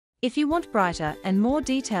If you want brighter and more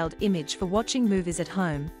detailed image for watching movies at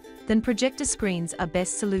home, then projector screens are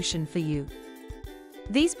best solution for you.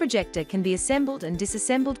 These projector can be assembled and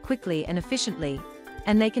disassembled quickly and efficiently,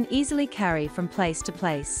 and they can easily carry from place to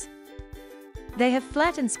place. They have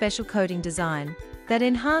flat and special coating design that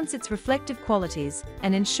enhance its reflective qualities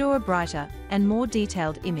and ensure a brighter and more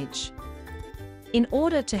detailed image. In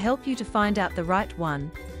order to help you to find out the right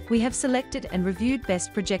one, we have selected and reviewed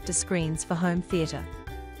best projector screens for home theater.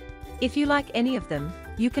 If you like any of them,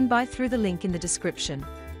 you can buy through the link in the description.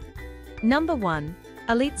 Number 1.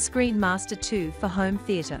 Elite Screen Master 2 for home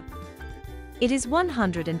theater. It is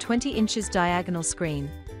 120 inches diagonal screen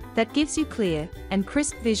that gives you clear and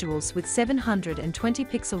crisp visuals with 720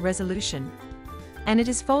 pixel resolution, and it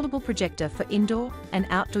is foldable projector for indoor and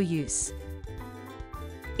outdoor use.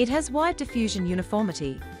 It has wide diffusion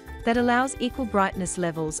uniformity that allows equal brightness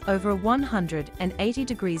levels over a 180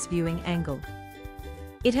 degrees viewing angle.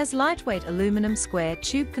 It has lightweight aluminum square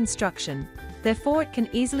tube construction, therefore it can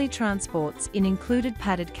easily transport in included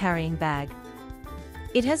padded carrying bag.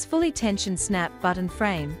 It has fully tension snap button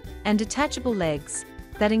frame and detachable legs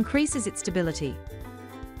that increases its stability.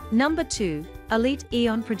 Number 2. Elite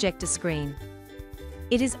Aeon projector screen.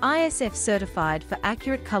 It is ISF certified for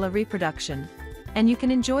accurate color reproduction, and you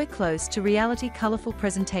can enjoy close to reality colorful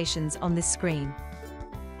presentations on this screen.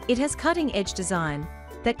 It has cutting-edge design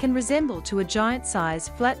that can resemble to a giant size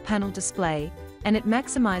flat panel display, and it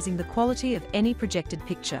maximizing the quality of any projected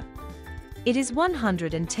picture. It is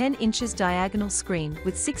 110 inches diagonal screen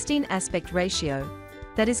with 16 aspect ratio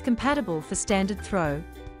that is compatible for standard throw,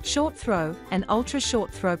 short throw and ultra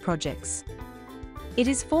short throw projects. It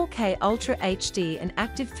is 4K Ultra HD and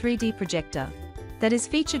active 3D projector that is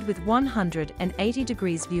featured with 180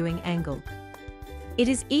 degrees viewing angle. It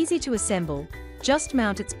is easy to assemble, just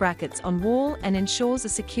mount its brackets on wall and ensures a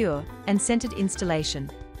secure and centered installation.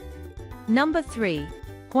 Number 3.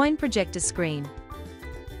 HOIN projector screen.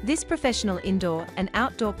 This professional indoor and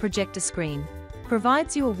outdoor projector screen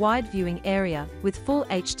provides you a wide viewing area with full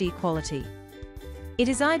HD quality. It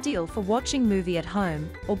is ideal for watching movie at home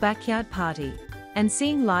or backyard party and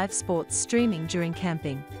seeing live sports streaming during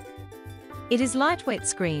camping. It is lightweight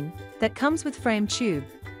screen that comes with frame tube,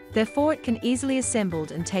 therefore it can easily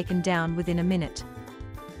assembled and taken down within a minute.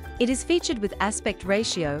 It is featured with aspect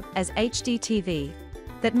ratio as HD TV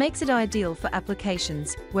that makes it ideal for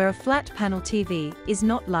applications where a flat panel TV is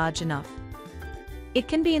not large enough. It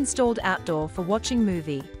can be installed outdoor for watching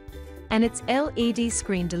movie, and its LED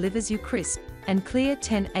screen delivers you crisp and clear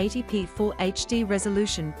 1080p Full HD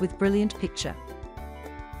resolution with brilliant picture.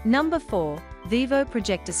 Number 4. VIVO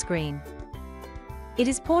projector screen. It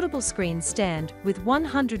is portable screen stand with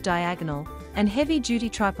 100 diagonal and heavy-duty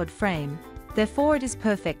tripod frame, therefore it is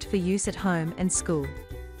perfect for use at home and school.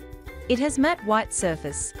 It has matte white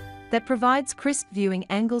surface that provides crisp viewing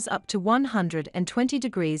angles up to 120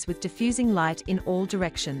 degrees with diffusing light in all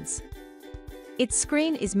directions. Its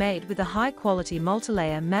screen is made with a high-quality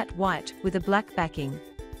multi-layer matte white with a black backing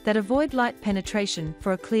that avoid light penetration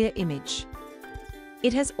for a clear image.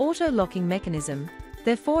 It has auto-locking mechanism,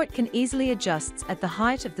 therefore it can easily adjust at the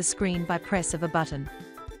height of the screen by press of a button.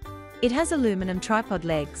 It has aluminum tripod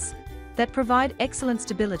legs that provide excellent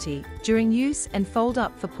stability during use and fold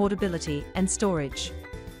up for portability and storage.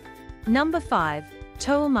 Number 5.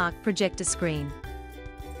 Towallmark projector screen.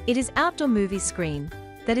 It is outdoor movie screen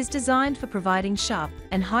that is designed for providing sharp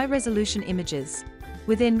and high-resolution images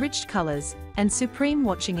with enriched colors and supreme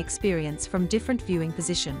watching experience from different viewing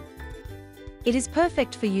position. It is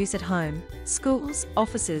perfect for use at home, schools,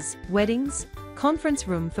 offices, weddings, conference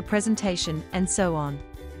room for presentation, and so on.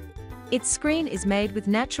 Its screen is made with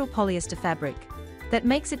natural polyester fabric that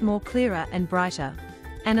makes it more clearer and brighter,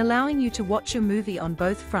 and allowing you to watch your movie on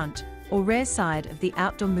both front or rear side of the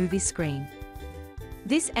outdoor movie screen.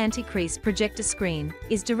 This anti-crease projector screen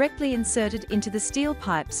is directly inserted into the steel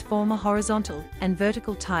pipes, form a horizontal and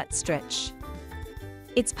vertical tight stretch.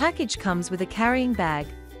 Its package comes with a carrying bag,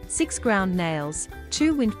 6 ground nails,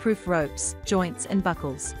 2 windproof ropes, joints and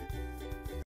buckles.